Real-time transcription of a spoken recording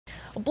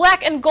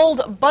Black and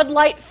gold Bud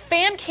Light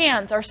fan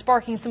cans are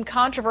sparking some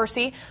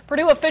controversy.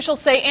 Purdue officials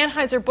say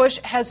Anheuser-Busch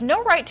has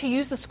no right to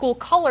use the school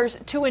colors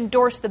to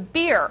endorse the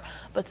beer,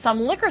 but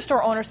some liquor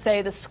store owners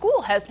say the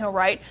school has no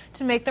right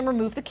to make them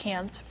remove the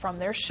cans from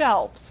their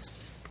shelves.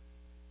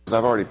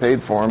 I've already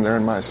paid for them. They're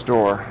in my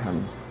store.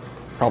 I'm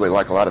probably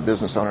like a lot of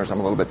business owners. I'm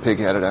a little bit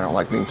pig-headed. I don't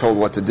like being told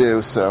what to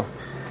do, so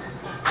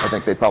I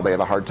think they probably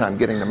have a hard time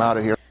getting them out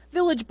of here.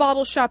 Village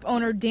Bottle Shop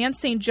owner Dan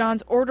St.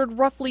 John's ordered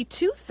roughly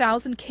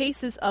 2,000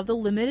 cases of the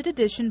limited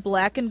edition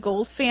black and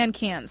gold fan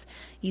cans.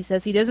 He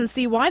says he doesn't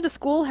see why the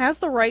school has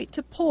the right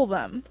to pull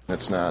them.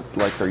 It's not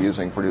like they're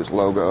using Purdue's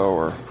logo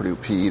or Purdue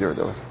Pete or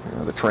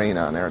the train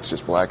on there. It's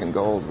just black and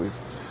gold.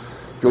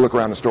 If you look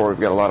around the store, we've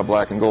got a lot of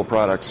black and gold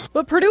products.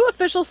 But Purdue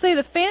officials say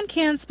the fan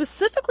can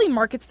specifically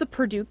markets the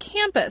Purdue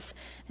campus,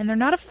 and they're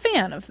not a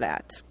fan of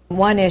that.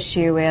 One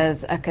issue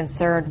is a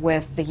concern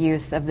with the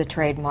use of the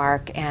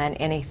trademark and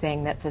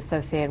anything that's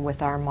associated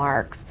with our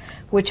marks,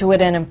 which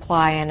would then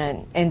imply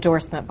an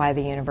endorsement by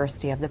the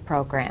university of the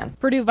program.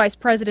 Purdue Vice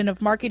President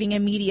of Marketing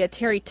and Media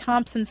Terry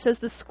Thompson says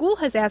the school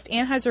has asked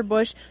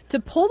Anheuser-Busch to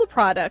pull the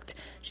product.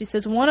 She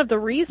says one of the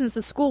reasons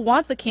the school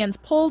wants the cans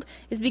pulled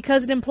is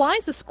because it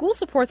implies the school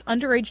supports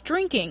underage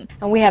drinking.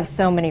 And we have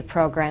so many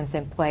programs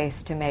in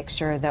place to make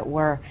sure that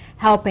we're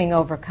helping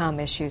overcome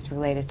issues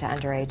related to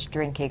underage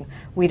drinking.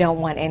 We don't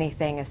want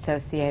anything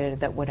associated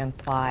that would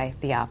imply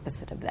the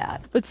opposite of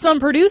that. But some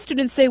Purdue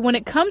students say when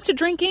it comes to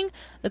drinking,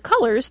 the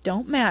colors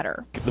don't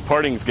matter. The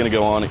partying is going to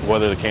go on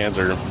whether the cans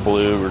are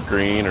blue or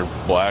green or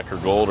black or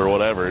gold or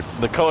whatever.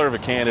 The color of a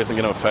can isn't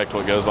going to affect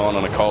what goes on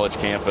a college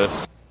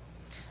campus.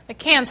 The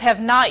cans have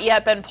not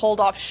yet been pulled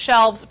off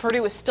shelves.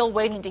 Purdue is still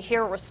waiting to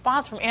hear a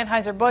response from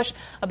Anheuser-Busch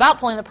about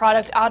pulling the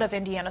product out of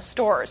Indiana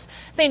stores.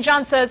 St.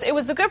 John says it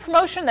was a good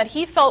promotion that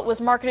he felt was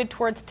marketed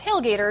towards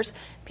tailgaters,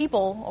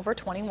 people over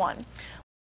 21.